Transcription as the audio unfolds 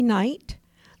Night,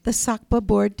 the SACPA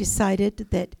board decided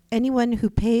that anyone who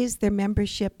pays their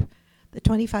membership the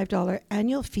 $25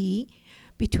 annual fee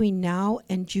between now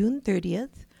and June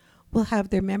 30th will have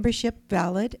their membership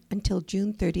valid until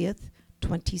June 30th,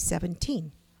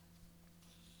 2017.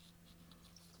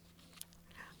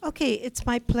 Okay, it's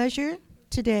my pleasure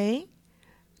today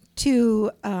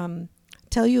to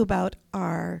tell you about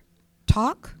our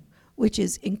talk, which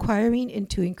is Inquiring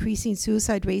into Increasing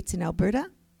Suicide Rates in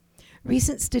Alberta.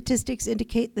 Recent statistics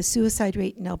indicate the suicide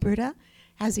rate in Alberta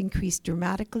has increased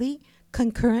dramatically,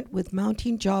 concurrent with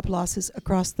mounting job losses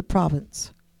across the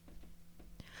province.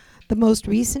 The most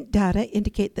recent data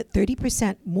indicate that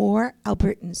 30% more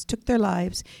Albertans took their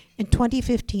lives in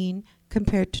 2015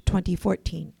 compared to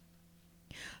 2014.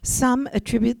 Some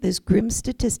attribute this grim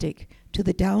statistic to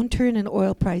the downturn in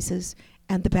oil prices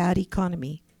and the bad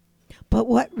economy. But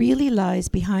what really lies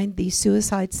behind these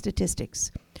suicide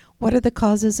statistics? What are the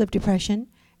causes of depression,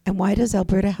 and why does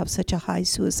Alberta have such a high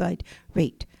suicide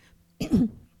rate?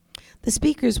 The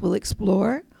speakers will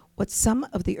explore what some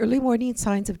of the early warning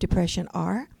signs of depression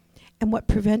are and what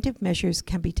preventive measures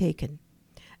can be taken.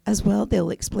 As well, they'll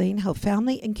explain how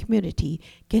family and community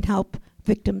can help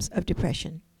victims of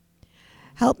depression.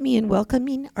 Help me in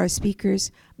welcoming our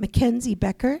speakers, Mackenzie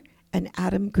Becker and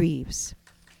Adam Greaves.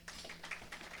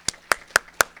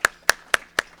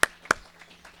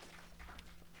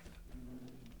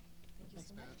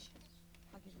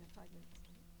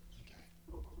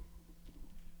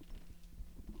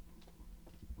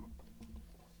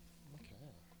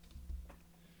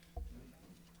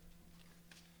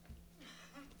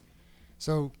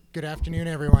 So good afternoon,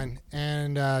 everyone.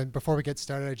 And before we get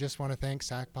started, I just want to thank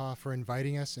SACPA for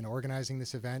inviting us and organizing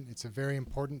this event. It's a very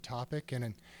important topic,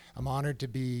 and I'm honored to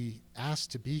be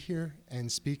asked to be here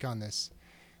and speak on this.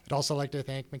 I'd also like to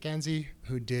thank Mackenzie,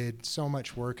 who did so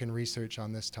much work and research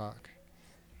on this talk.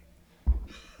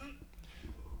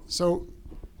 So,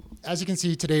 as you can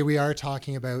see today, we are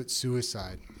talking about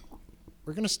suicide.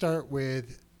 We're going to start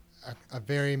with a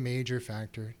very major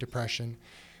factor, depression,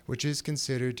 which is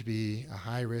considered to be a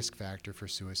high risk factor for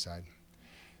suicide.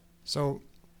 So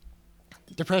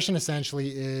depression essentially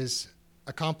is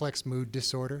a complex mood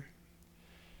disorder.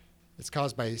 It's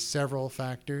caused by several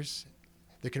factors.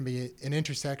 There can be an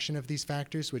intersection of these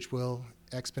factors which will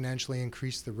exponentially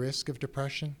increase the risk of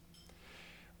depression.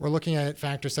 We're looking at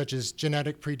factors such as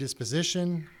genetic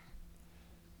predisposition,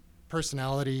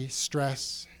 personality,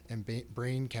 stress, and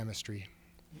brain chemistry.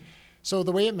 So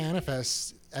the way it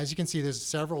manifests, as you can see, there's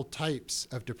several types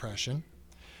of depression.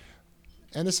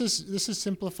 And this is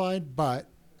simplified, but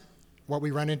what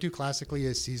we run into classically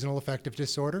is seasonal affective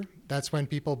disorder. That's when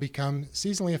people become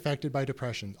seasonally affected by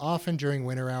depression. Often during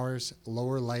winter hours,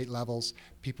 lower light levels,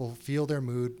 people feel their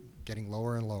mood getting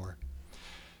lower and lower.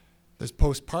 There's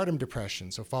postpartum depression.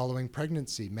 So following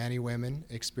pregnancy, many women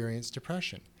experience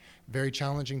depression. Very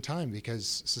challenging time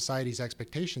because society's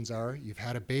expectations are you've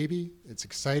had a baby, it's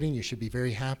exciting, you should be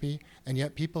very happy, and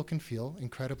yet people can feel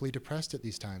incredibly depressed at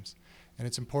these times. And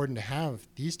it's important to have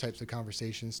these types of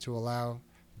conversations to allow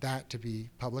that to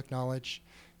be public knowledge,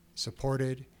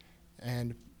 supported,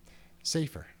 and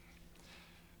safer.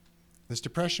 There's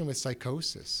depression with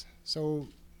psychosis. So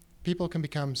people can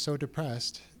become so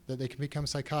depressed that they can become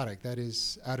psychotic. That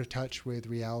is out of touch with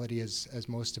reality as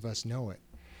most of us know it.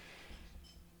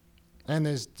 And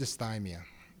there's dysthymia.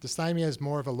 Dysthymia is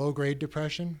more of a low-grade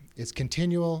depression. It's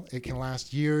continual. It can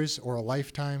last years or a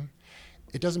lifetime.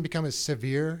 It doesn't become as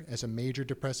severe as a major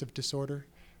depressive disorder,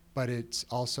 but it's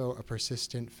also a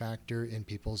persistent factor in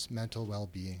people's mental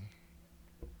well-being.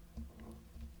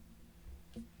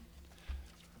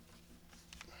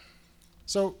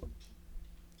 So,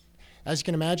 as you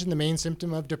can imagine, the main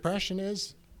symptom of depression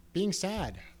is being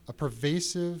sad, a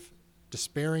pervasive,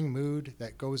 despairing mood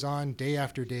that goes on day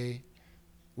after day,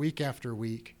 week after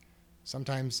week,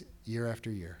 sometimes year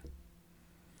after year.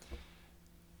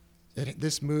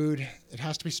 This mood, it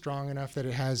has to be strong enough that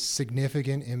it has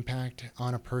significant impact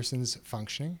on a person's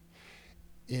functioning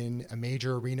in a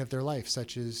major arena of their life,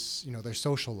 such as, their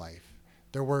social life,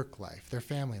 their work life, their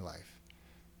family life.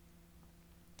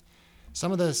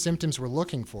 Some of the symptoms we're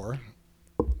looking for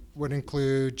would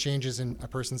include changes in a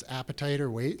person's appetite or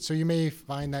weight. So you may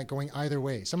find that going either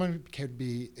way. Someone could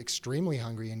be extremely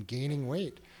hungry and gaining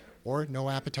weight, or no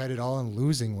appetite at all and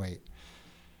losing weight.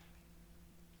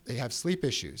 They have sleep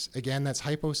issues. Again, that's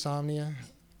hyposomnia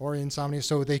or insomnia.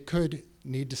 So they could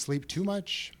need to sleep too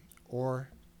much or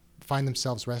find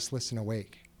themselves restless and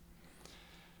awake.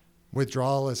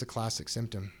 Withdrawal is a classic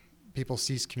symptom. People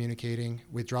cease communicating,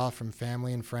 withdraw from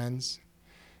family and friends.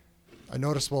 A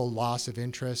noticeable loss of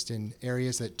interest in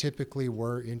areas that typically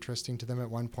were interesting to them at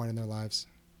one point in their lives.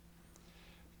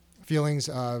 feelings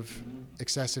of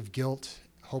excessive guilt,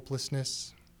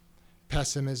 hopelessness,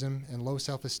 pessimism, and low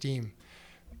self-esteem.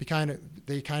 They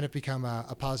kind of become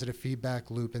a positive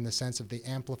feedback loop in the sense of they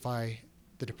amplify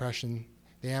the depression,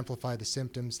 they amplify the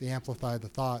symptoms, they amplify the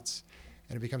thoughts,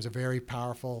 and it becomes a very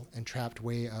powerful and trapped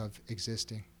way of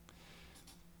existing.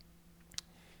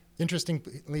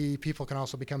 Interestingly, people can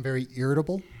also become very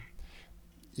irritable.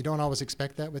 You don't always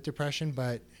expect that with depression,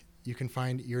 but you can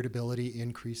find irritability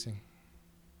increasing.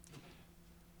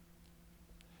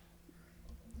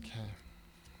 Okay.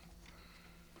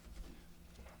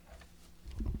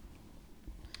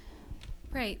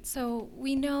 Right, so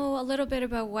we know a little bit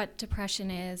about what depression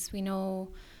is. We know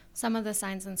some of the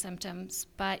signs and symptoms,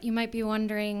 but you might be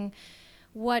wondering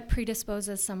what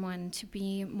predisposes someone to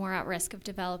be more at risk of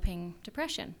developing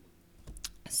depression.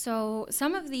 So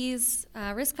some of these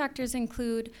risk factors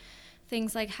include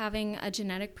things like having a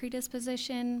genetic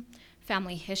predisposition,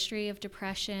 family history of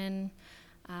depression,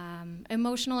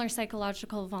 emotional or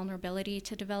psychological vulnerability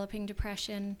to developing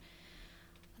depression.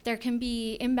 There can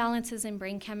be imbalances in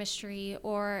brain chemistry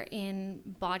or in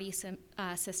body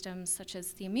systems, such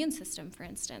as the immune system, for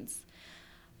instance.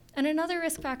 And another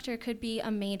risk factor could be a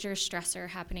major stressor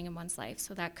happening in one's life,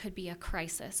 so that could be a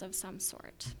crisis of some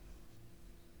sort.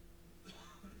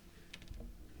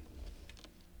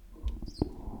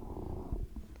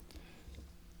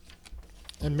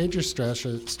 And major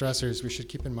stressors we should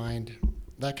keep in mind,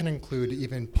 that can include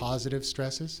even positive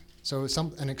stresses. So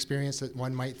an experience that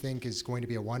one might think is going to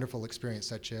be a wonderful experience,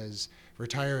 such as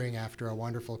retiring after a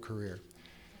wonderful career.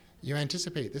 You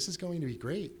anticipate this is going to be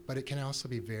great, but it can also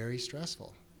be very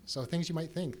stressful. So things you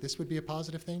might think this would be a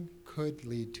positive thing could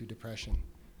lead to depression.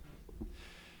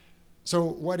 So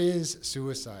what is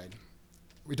suicide?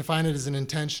 We define it as an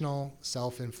intentional,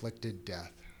 self-inflicted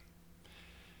death.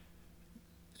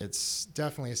 It's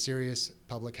definitely a serious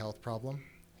public health problem,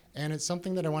 and it's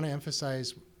something that I want to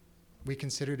emphasize we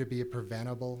consider to be a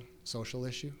preventable social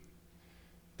issue,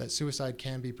 that suicide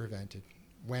can be prevented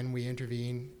when we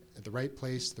intervene at the right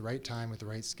place, the right time, with the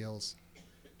right skills.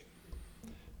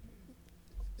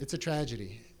 It's a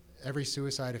tragedy. Every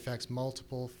suicide affects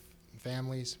multiple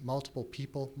families, multiple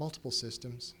people, multiple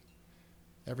systems.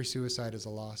 Every suicide is a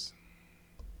loss.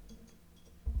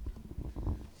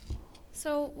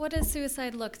 So what does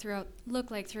suicide look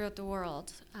like throughout the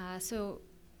world? So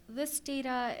this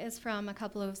data is from a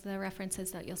couple of the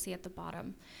references that you'll see at the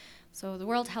bottom. So the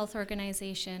World Health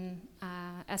Organization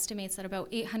estimates that about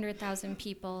 800,000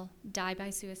 people die by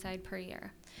suicide per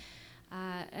year.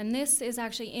 And this is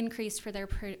actually increased for their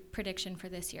prediction for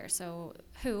this year. So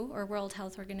WHO, or World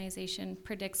Health Organization,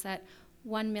 predicts that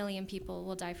 1 million people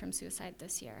will die from suicide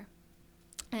this year.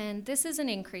 And this is an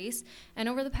increase, and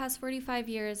over the past 45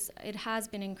 years, it has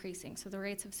been increasing. So the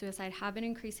rates of suicide have been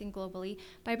increasing globally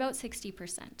by about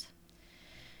 60%.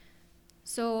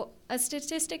 So a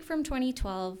statistic from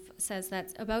 2012 says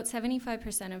that about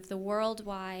 75% of the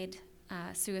worldwide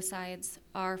suicides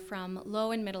are from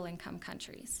low and middle income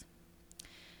countries.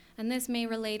 And this may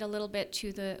relate a little bit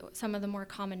to some of the more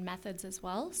common methods as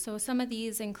well. So some of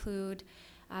these include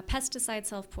pesticide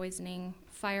self-poisoning,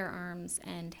 firearms,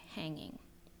 and hanging.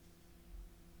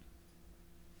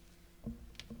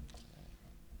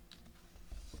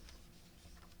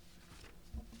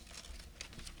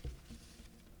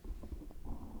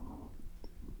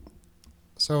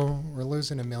 So we're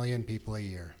losing 1 million people a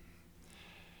year.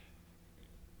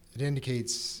 It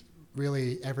indicates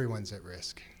really everyone's at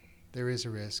risk. There is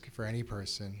a risk for any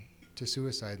person to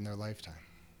suicide in their lifetime.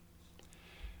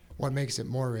 What makes it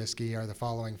more risky are the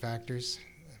following factors.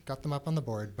 I've got them up on the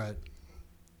board, but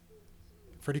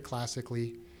pretty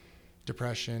classically,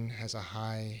 depression has a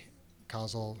high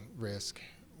causal risk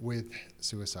with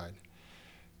suicide.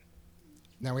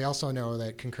 Now, we also know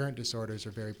that concurrent disorders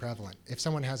are very prevalent. If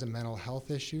someone has a mental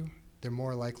health issue, they're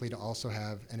more likely to also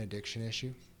have an addiction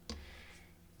issue.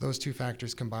 Those two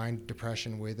factors combined,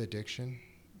 depression with addiction,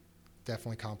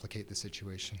 definitely complicate the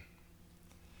situation.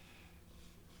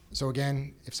 So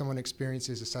again, if someone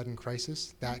experiences a sudden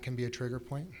crisis, that can be a trigger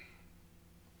point.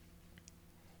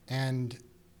 And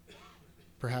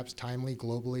perhaps timely,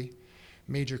 globally,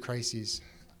 major crises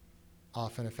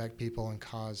often affect people and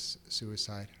cause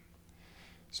suicide.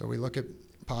 So we look at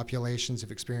populations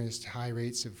who've experienced high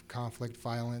rates of conflict,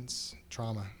 violence,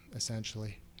 trauma,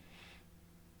 essentially.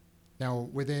 Now,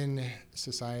 within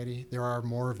society, there are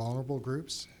more vulnerable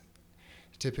groups,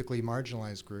 typically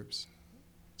marginalized groups.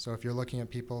 So if you're looking at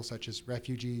people such as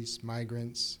refugees,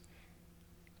 migrants,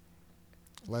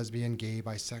 lesbian, gay,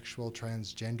 bisexual,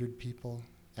 transgendered people,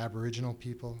 Aboriginal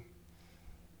people,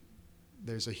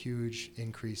 there's a huge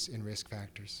increase in risk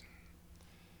factors.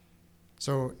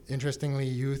 So interestingly,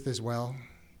 youth as well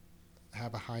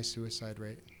have a high suicide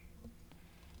rate.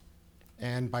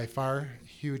 And by far,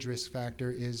 huge risk factor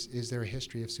is there a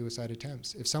history of suicide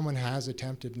attempts? If someone has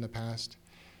attempted in the past,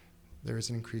 there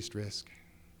is an increased risk.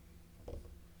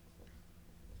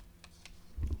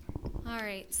 All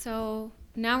right, so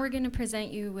now we're going to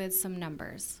present you with some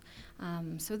numbers.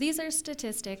 So these are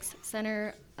statistics,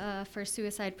 Center for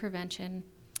Suicide Prevention.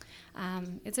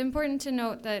 It's important to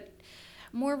note that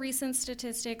more recent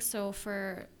statistics, so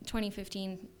for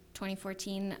 2015,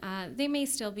 2014, they may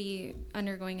still be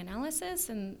undergoing analysis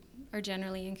and are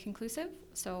generally inconclusive.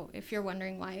 So if you're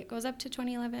wondering why it goes up to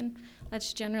 2011,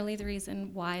 that's generally the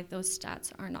reason why those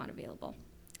stats are not available.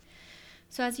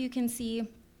 So as you can see,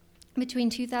 between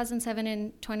 2007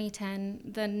 and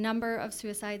 2010, the number of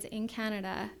suicides in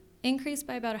Canada increased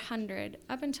by about 100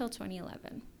 up until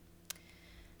 2011.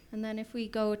 And then if we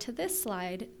go to this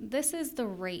slide, this is the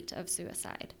rate of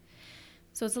suicide.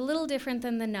 So it's a little different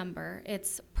than the number.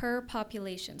 It's per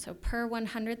population, so per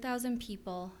 100,000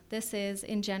 people. This is,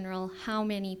 in general, how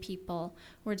many people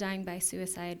were dying by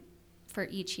suicide for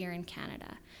each year in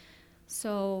Canada.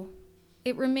 So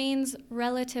it remains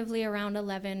relatively around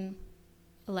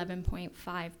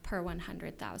 11.5 per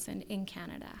 100,000 in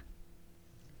Canada.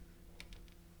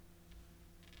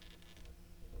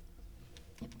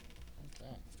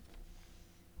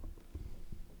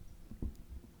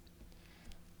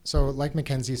 So like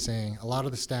Mackenzie's saying, a lot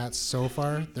of the stats so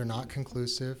far, they're not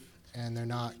conclusive and they're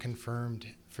not confirmed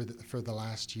for the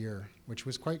last year, which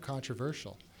was quite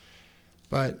controversial.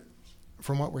 But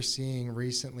from what we're seeing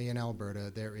recently in Alberta,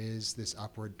 there is this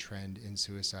upward trend in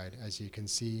suicide. As you can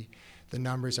see, the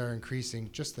numbers are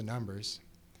increasing, just the numbers,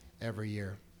 every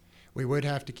year. We would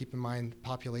have to keep in mind the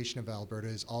population of Alberta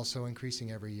is also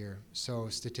increasing every year. So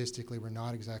statistically, we're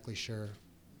not exactly sure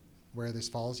where this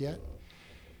falls yet.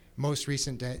 Most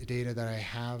recent data that I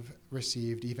have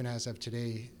received, even as of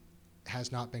today, has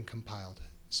not been compiled.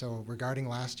 So regarding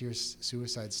last year's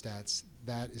suicide stats,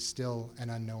 that is still an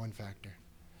unknown factor.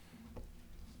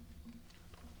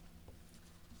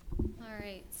 All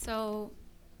right, so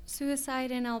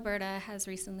suicide in Alberta has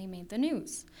recently made the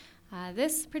news.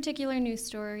 This particular news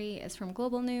story is from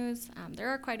Global News. There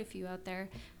are quite a few out there.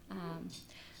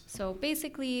 So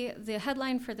basically, the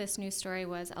headline for this news story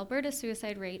was Alberta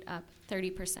suicide rate up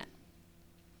 30%.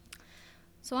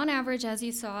 So on average, as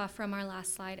you saw from our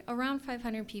last slide, around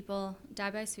 500 people die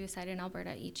by suicide in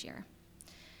Alberta each year.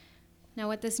 Now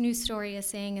what this news story is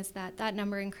saying is that that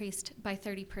number increased by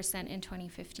 30% in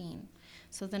 2015.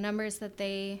 So the numbers that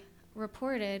they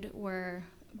reported were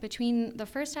between the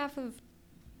first half of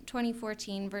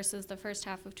 2014 versus the first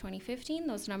half of 2015,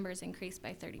 those numbers increased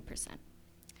by 30%.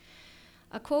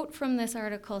 A quote from this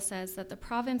article says that the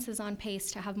province is on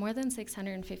pace to have more than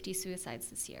 650 suicides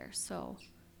this year, so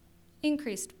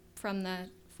increased from the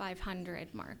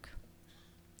 500 mark.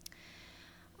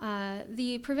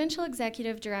 The provincial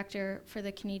executive director for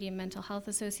the Canadian Mental Health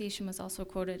Association was also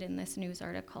quoted in this news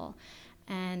article,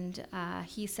 and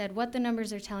he said, what the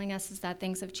numbers are telling us is that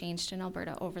things have changed in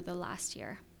Alberta over the last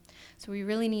year. So we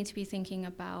really need to be thinking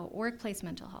about workplace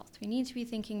mental health. We need to be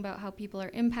thinking about how people are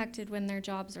impacted when their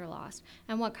jobs are lost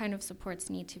and what kind of supports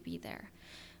need to be there.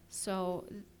 So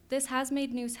this has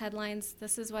made news headlines.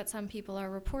 This is what some people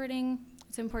are reporting.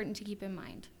 It's important to keep in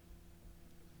mind.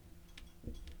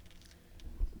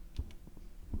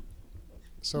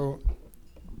 So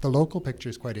the local picture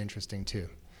is quite interesting too.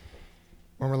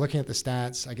 When we're looking at the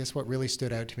stats, I guess what really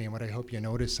stood out to me and what I hope you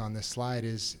notice on this slide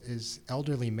is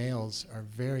elderly males are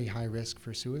very high risk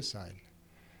for suicide.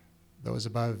 Those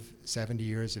above 70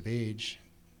 years of age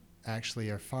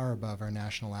actually are far above our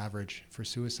national average for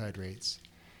suicide rates.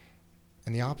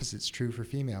 And the opposite's true for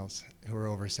females who are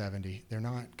over 70. They're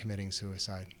not committing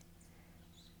suicide.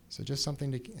 So just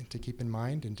something to keep in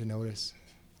mind and to notice.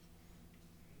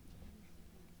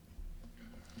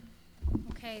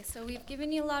 Okay, so we've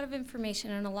given you a lot of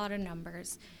information and a lot of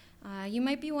numbers. You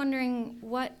might be wondering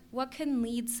what can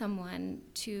lead someone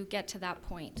to get to that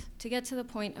point, to get to the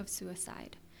point of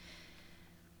suicide.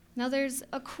 Now there's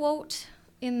a quote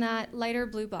in that lighter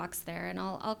blue box there, and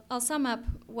I'll sum up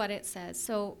what it says.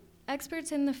 So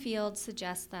experts in the field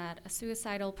suggest that a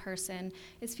suicidal person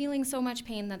is feeling so much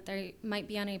pain that they might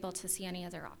be unable to see any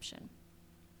other option.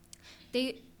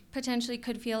 They potentially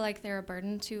could feel like they're a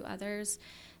burden to others.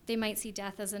 They might see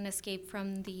death as an escape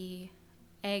from the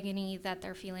agony that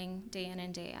they're feeling day in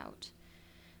and day out.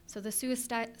 So the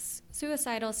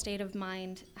suicidal state of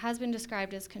mind has been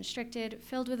described as constricted,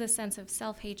 filled with a sense of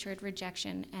self-hatred,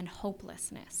 rejection, and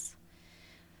hopelessness.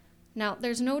 Now,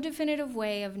 there's no definitive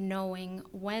way of knowing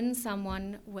when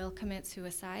someone will commit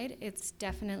suicide. It's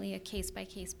definitely a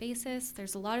case-by-case basis.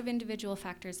 There's a lot of individual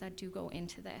factors that do go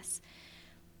into this.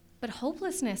 But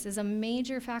hopelessness is a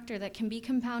major factor that can be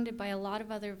compounded by a lot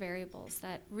of other variables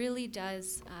that really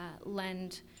does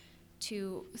lend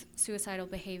to suicidal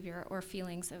behavior or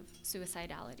feelings of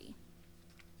suicidality.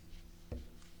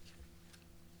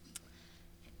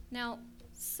 Now,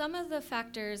 some of the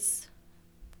factors,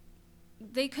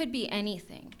 they could be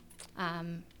anything.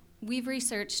 We've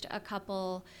researched a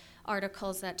couple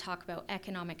articles that talk about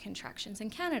economic contractions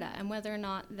in Canada and whether or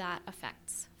not that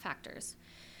affects factors.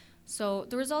 So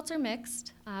the results are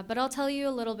mixed, but I'll tell you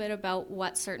a little bit about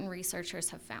what certain researchers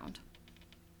have found.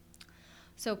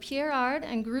 So Pierard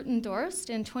and Grutendorst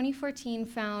in 2014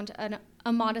 found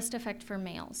a modest effect for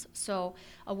males. So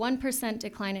a 1%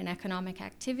 decline in economic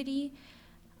activity,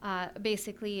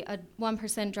 basically a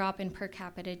 1% drop in per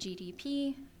capita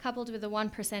GDP, coupled with a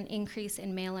 1% increase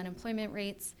in male unemployment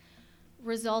rates,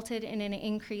 resulted in an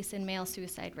increase in male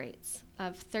suicide rates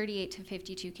of 38 to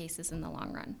 52 cases in the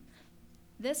long run.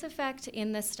 This effect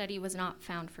in this study was not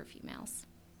found for females.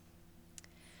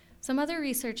 Some other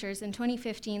researchers in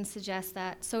 2015 suggest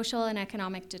that social and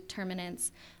economic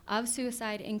determinants of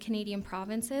suicide in Canadian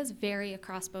provinces vary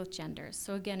across both genders.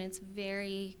 So again, it's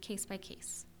very case by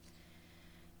case.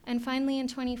 And finally, in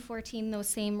 2014, those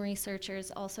same researchers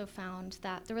also found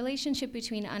that the relationship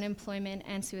between unemployment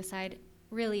and suicide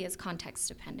really is context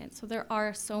dependent. So there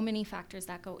are so many factors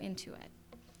that go into it.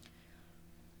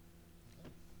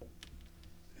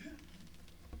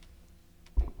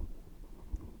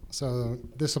 So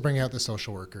this will bring out the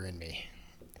social worker in me.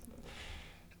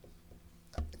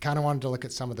 Kind of wanted to look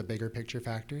at some of the bigger picture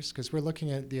factors because we're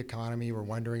looking at the economy, we're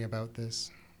wondering about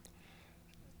this.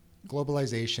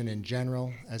 Globalization in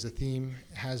general as a theme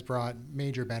has brought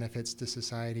major benefits to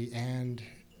society and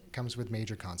comes with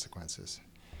major consequences.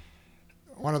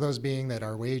 One of those being that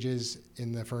our wages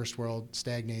in the first world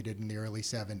stagnated in the early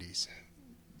 70s.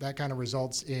 That kind of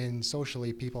results in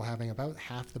socially people having about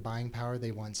half the buying power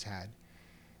they once had.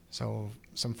 So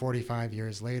some 45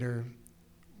 years later,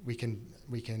 we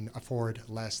can afford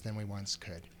less than we once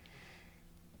could.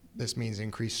 This means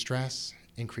increased stress,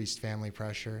 increased family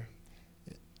pressure,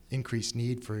 increased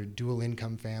need for dual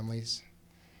income families.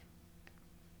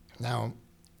 Now,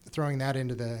 throwing that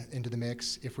into the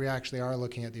mix, if we actually are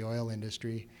looking at the oil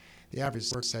industry, the average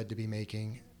worker is said to be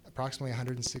making approximately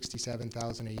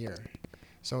 $167,000 a year.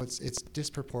 So it's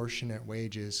disproportionate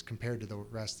wages compared to the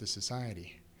rest of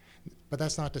society. But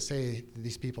that's not to say that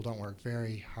these people don't work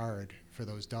very hard for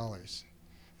those dollars.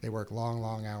 They work long,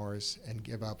 long hours and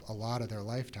give up a lot of their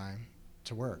lifetime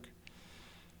to work.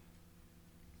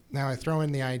 Now I throw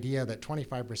in the idea that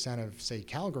 25% of, say,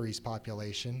 Calgary's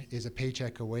population is a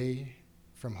paycheck away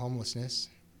from homelessness,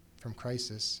 from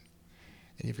crisis,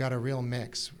 and you've got a real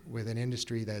mix with an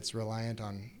industry that's reliant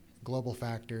on global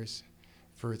factors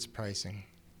for its pricing.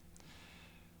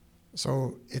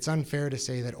 So it's unfair to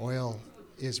say that oil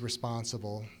is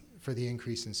responsible for the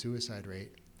increase in suicide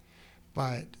rate.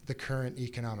 But the current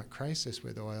economic crisis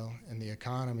with oil and the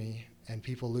economy and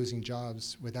people losing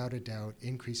jobs, without a doubt,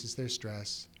 increases their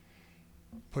stress,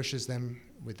 pushes them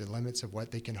with the limits of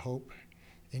what they can hope,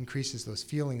 increases those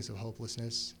feelings of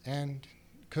hopelessness, and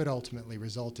could ultimately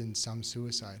result in some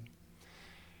suicide.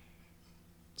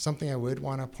 Something I would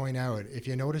want to point out, if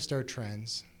you noticed our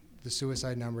trends, the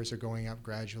suicide numbers are going up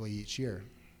gradually each year.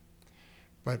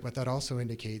 But what that also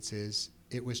indicates is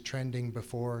it was trending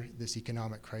before this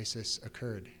economic crisis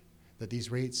occurred, that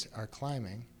these rates are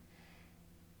climbing.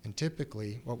 And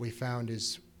typically, what we found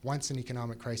is once an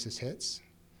economic crisis hits,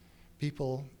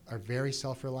 people are very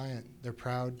self-reliant. They're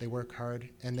proud, they work hard,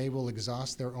 and they will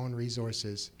exhaust their own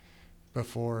resources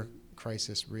before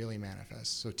crisis really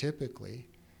manifests. So typically,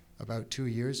 about 2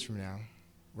 years from now,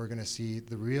 we're going to see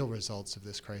the real results of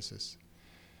this crisis.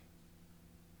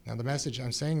 Now the message,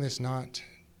 I'm saying this not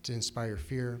to inspire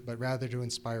fear, but rather to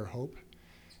inspire hope,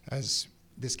 as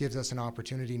this gives us an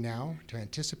opportunity now to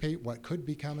anticipate what could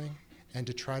be coming and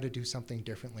to try to do something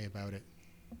differently about it.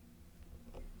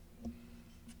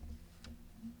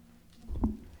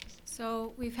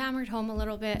 So we've hammered home a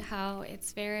little bit how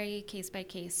it's very case by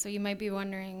case. So you might be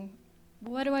wondering,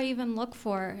 what do I even look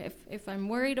for if I'm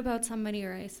worried about somebody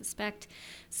or I suspect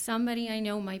somebody I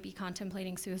know might be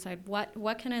contemplating suicide?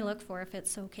 What can I look for if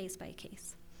it's so case by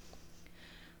case?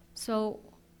 So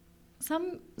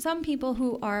some people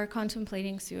who are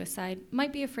contemplating suicide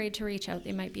might be afraid to reach out.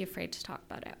 They might be afraid to talk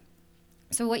about it.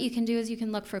 So what you can do is you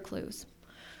can look for clues.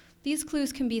 These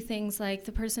clues can be things like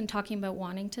the person talking about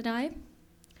wanting to die,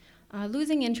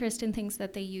 losing interest in things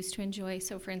that they used to enjoy.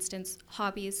 So, for instance,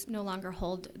 hobbies no longer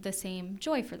hold the same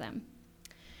joy for them.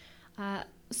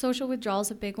 Social withdrawal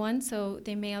is a big one, so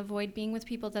they may avoid being with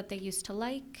people that they used to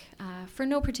like for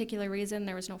no particular reason.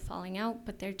 There was no falling out,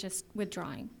 but they're just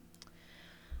withdrawing.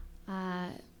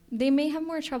 They may have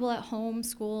more trouble at home,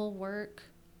 school, work.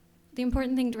 The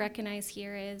important thing to recognize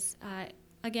here is,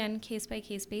 again,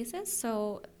 case-by-case basis.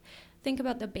 So think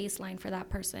about the baseline for that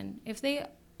person. If they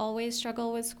always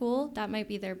struggle with school, that might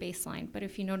be their baseline. But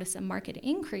if you notice a marked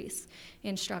increase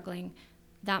in struggling,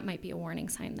 that might be a warning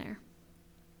sign there.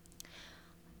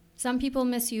 Some people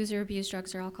misuse or abuse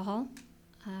drugs or alcohol.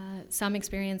 Some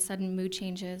experience sudden mood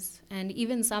changes, and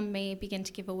even some may begin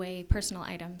to give away personal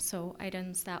items, so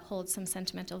items that hold some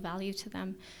sentimental value to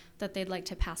them that they'd like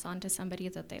to pass on to somebody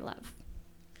that they love.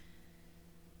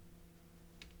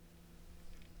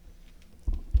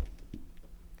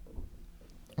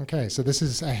 Okay, so this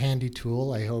is a handy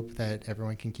tool. I hope that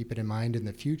everyone can keep it in mind in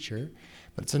the future,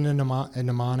 but it's a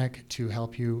mnemonic to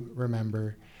help you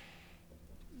remember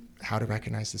how to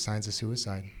recognize the signs of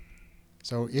suicide.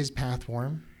 So is path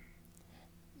warm?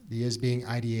 The is being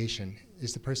ideation.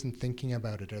 Is the person thinking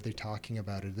about it? Are they talking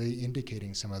about it? Are they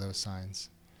indicating some of those signs?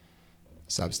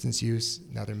 Substance use,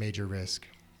 another major risk.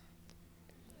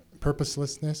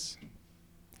 Purposelessness,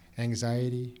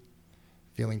 anxiety,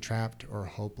 feeling trapped or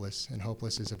hopeless. And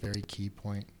hopeless is a very key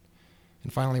point.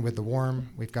 And finally, with the warm,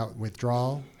 we've got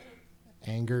withdrawal,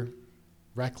 anger,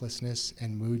 recklessness,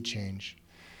 and mood change.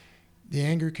 The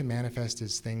anger can manifest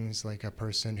as things like a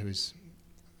person who's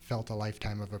felt a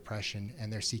lifetime of oppression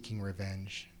and they're seeking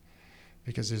revenge,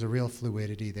 because there's a real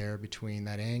fluidity there between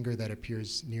that anger that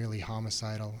appears nearly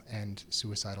homicidal and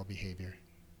suicidal behavior.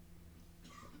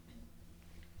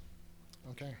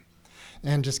 Okay,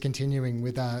 and just continuing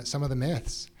with some of the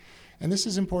myths, and this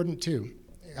is important too.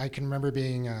 I can remember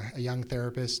being a young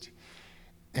therapist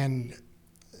and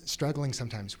struggling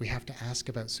sometimes. We have to ask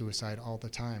about suicide all the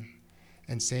time,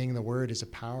 and saying the word is a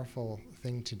powerful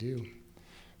thing to do.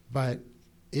 But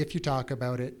if you talk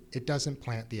about it, it doesn't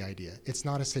plant the idea. It's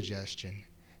not a suggestion.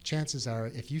 Chances are,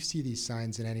 if you see these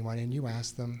signs in anyone and you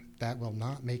ask them, that will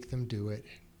not make them do it.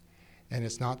 And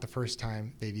it's not the first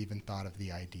time they've even thought of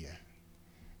the idea.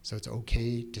 So it's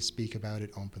okay to speak about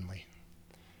it openly.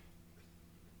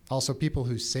 Also, people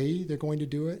who say they're going to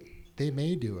do it, they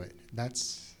may do it.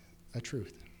 That's a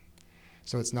truth.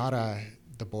 So it's not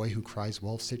the boy who cries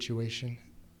wolf situation.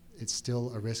 It's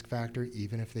still a risk factor,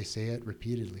 even if they say it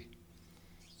repeatedly.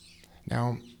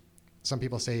 Now, some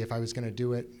people say, if I was going to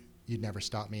do it, you'd never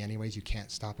stop me anyways. You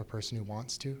can't stop a person who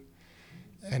wants to.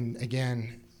 And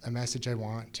again, a message I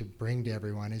want to bring to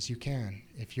everyone is you can.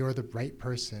 If you're the right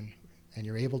person and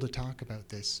you're able to talk about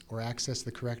this or access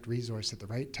the correct resource at the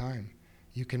right time,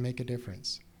 you can make a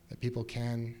difference. That people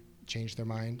can change their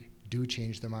mind, do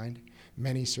change their mind.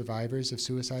 Many survivors of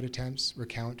suicide attempts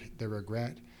recount their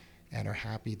regret and are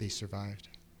happy they survived.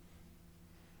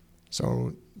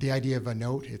 So the idea of a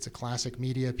note, it's a classic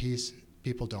media piece.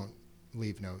 People don't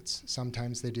leave notes.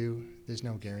 Sometimes they do. There's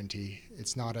no guarantee.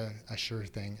 It's not a sure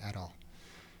thing at all.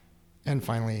 And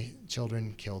finally,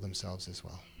 children kill themselves as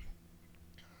well.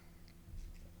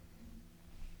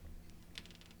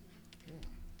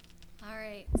 All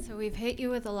right, so we've hit you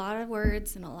with a lot of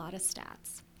words and a lot of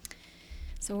stats.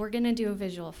 So we're going to do a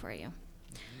visual for you.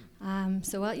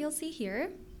 So what you'll see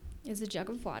here is a jug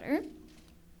of water.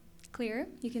 Clear,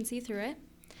 you can see through it.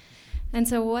 And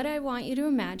so what I want you to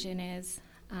imagine is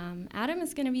Adam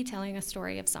is going to be telling a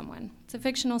story of someone. It's a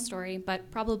fictional story,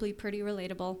 but probably pretty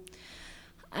relatable.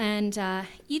 And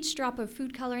each drop of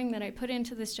food coloring that I put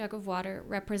into this jug of water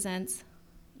represents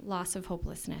loss of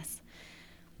hopelessness.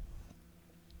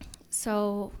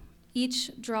 So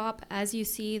each drop, as you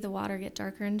see the water get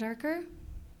darker and darker,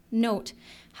 note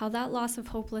how that loss of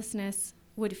hopelessness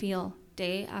would feel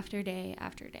day after day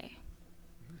after day.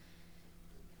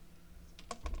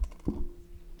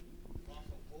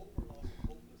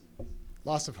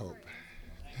 Loss of hope.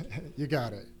 You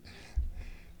got it.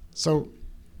 So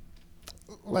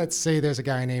let's say there's a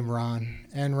guy named Ron,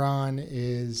 and Ron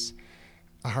is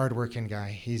a hardworking guy.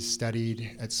 He's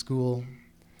studied at school.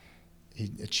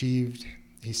 He achieved.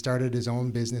 He started his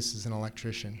own business as an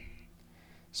electrician.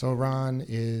 So Ron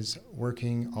is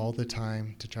working all the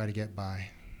time to try to get by.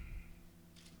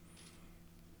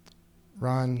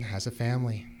 Ron has a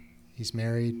family. He's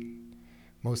married.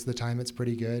 Most of the time it's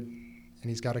pretty good. And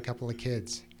he's got a couple of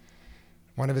kids.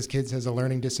 One of his kids has a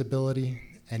learning disability,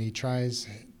 and he tries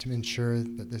to ensure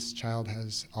that this child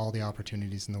has all the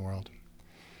opportunities in the world.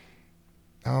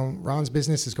 Ron's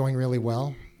business is going really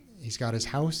well. He's got his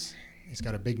house. He's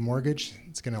got a big mortgage.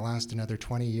 It's going to last another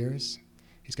 20 years.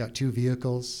 He's got 2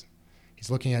 vehicles. He's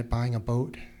looking at buying a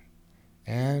boat,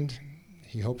 and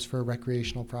he hopes for a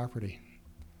recreational property.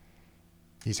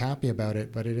 He's happy about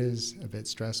it, but it is a bit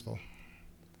stressful.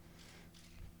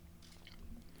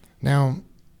 Now,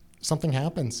 something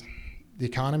happens. The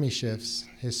economy shifts.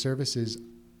 His services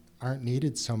aren't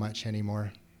needed so much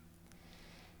anymore.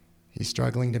 He's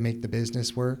struggling to make the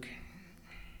business work.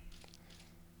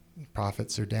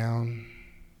 Profits are down.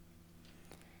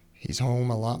 He's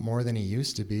home a lot more than he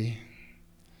used to be.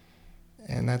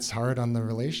 And that's hard on the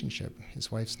relationship.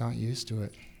 His wife's not used to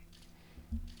it.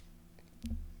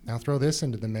 Now throw this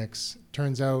into the mix.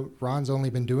 Turns out Ron's only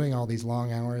been doing all these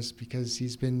long hours because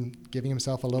he's been giving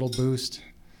himself a little boost.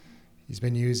 He's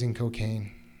been using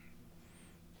cocaine.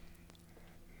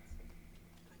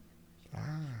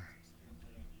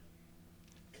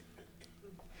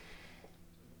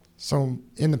 So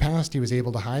in the past, he was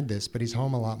able to hide this, but he's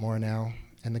home a lot more now.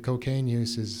 And the cocaine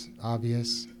use is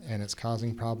obvious, and it's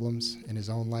causing problems in his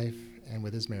own life and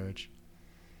with his marriage.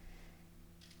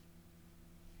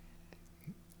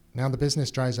 Now the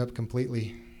business dries up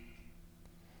completely.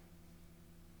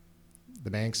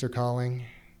 The banks are calling.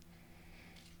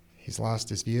 He's lost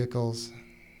his vehicles.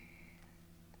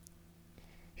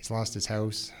 He's lost his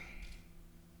house.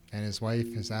 And his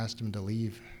wife has asked him to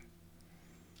leave.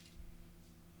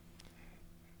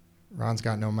 Ron's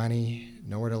got no money,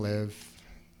 nowhere to live.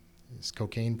 His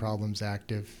cocaine problem's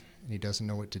active, and he doesn't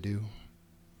know what to do.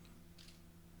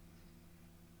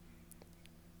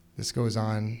 This goes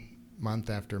on month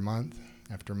after month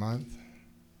after month,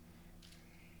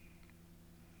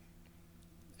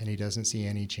 and he doesn't see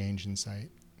any change in sight.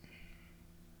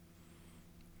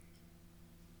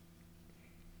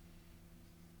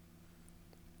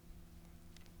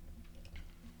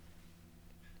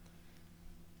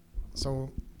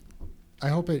 So I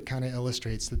hope it kind of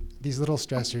illustrates that these little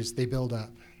stressors, they build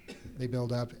up. They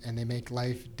build up and they make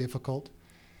life difficult.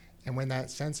 And when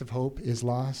that sense of hope is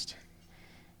lost,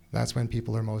 that's when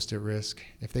people are most at risk.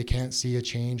 If they can't see a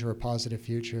change or a positive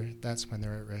future, that's when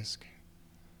they're at risk.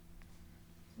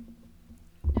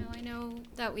 Now, I know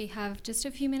that we have just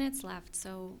a few minutes left,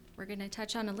 so we're going to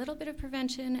touch on a little bit of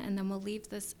prevention, and then we'll leave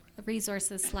this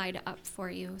resources slide up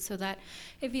for you so that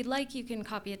if you'd like, you can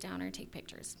copy it down or take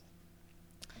pictures.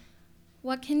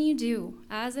 What can you do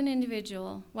as an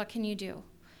individual? What can you do?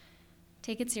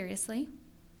 Take it seriously.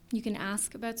 You can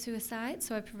ask about suicide.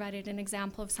 So I provided an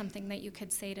example of something that you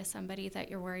could say to somebody that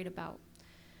you're worried about.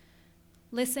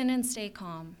 Listen and stay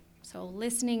calm. So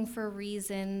listening for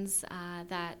reasons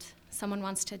that someone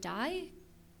wants to die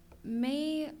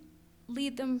may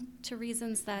lead them to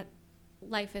reasons that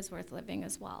life is worth living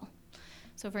as well.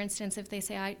 So for instance, if they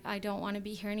say, I don't want to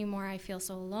be here anymore, I feel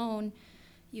so alone,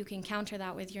 you can counter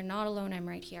that with, you're not alone, I'm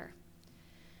right here.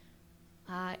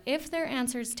 If their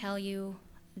answers tell you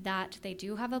that they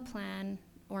do have a plan,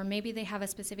 or maybe they have a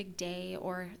specific day,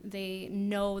 or they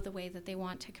know the way that they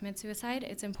want to commit suicide,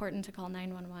 it's important to call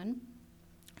 911.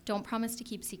 Don't promise to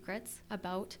keep secrets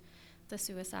about the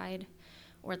suicide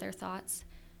or their thoughts.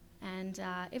 And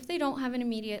if they don't have an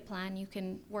immediate plan, you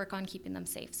can work on keeping them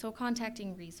safe. So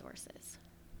contacting resources.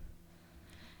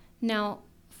 Now,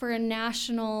 for a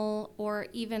national or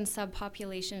even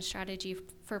subpopulation strategy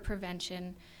for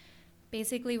prevention,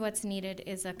 basically what's needed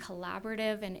is a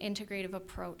collaborative and integrative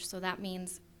approach. So that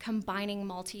means combining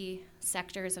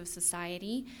multi-sectors of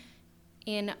society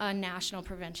in a national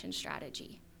prevention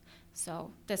strategy.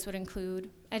 So this would include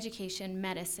education,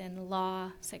 medicine,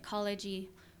 law,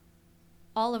 psychology,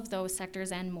 all of those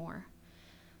sectors and more.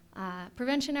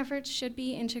 Prevention efforts should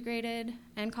be integrated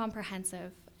and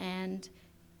comprehensive, and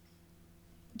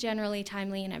generally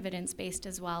timely and evidence-based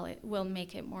as well. It will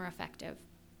make it more effective.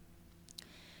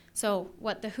 So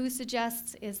what the WHO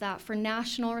suggests is that for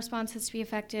national responses to be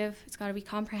effective, it's got to be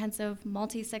comprehensive,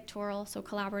 multi-sectoral, so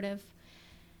collaborative,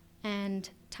 and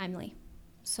timely.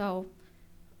 So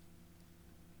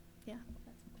yeah,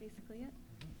 that's basically it.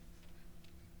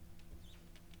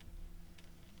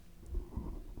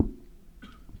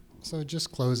 So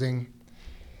just closing,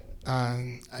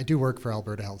 I do work for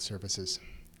Alberta Health Services.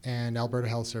 And Alberta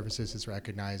Health Services has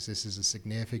recognized this is a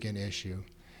significant issue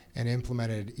and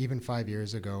implemented, even 5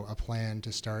 years ago, a plan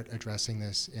to start addressing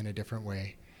this in a different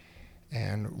way.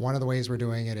 And one of the ways we're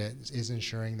doing it is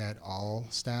ensuring that all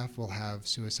staff will have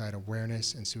suicide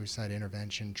awareness and suicide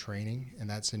intervention training. And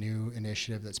that's a new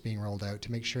initiative that's being rolled out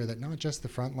to make sure that not just the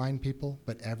frontline people,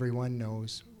 but everyone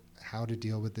knows how to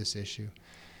deal with this issue.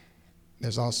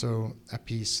 There's also a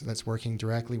piece that's working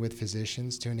directly with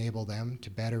physicians to enable them to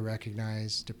better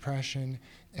recognize depression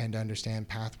and understand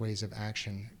pathways of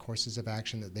action, courses of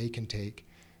action that they can take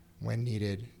when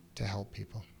needed to help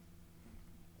people.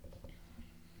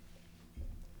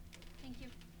 Thank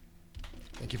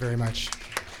Thank you very much.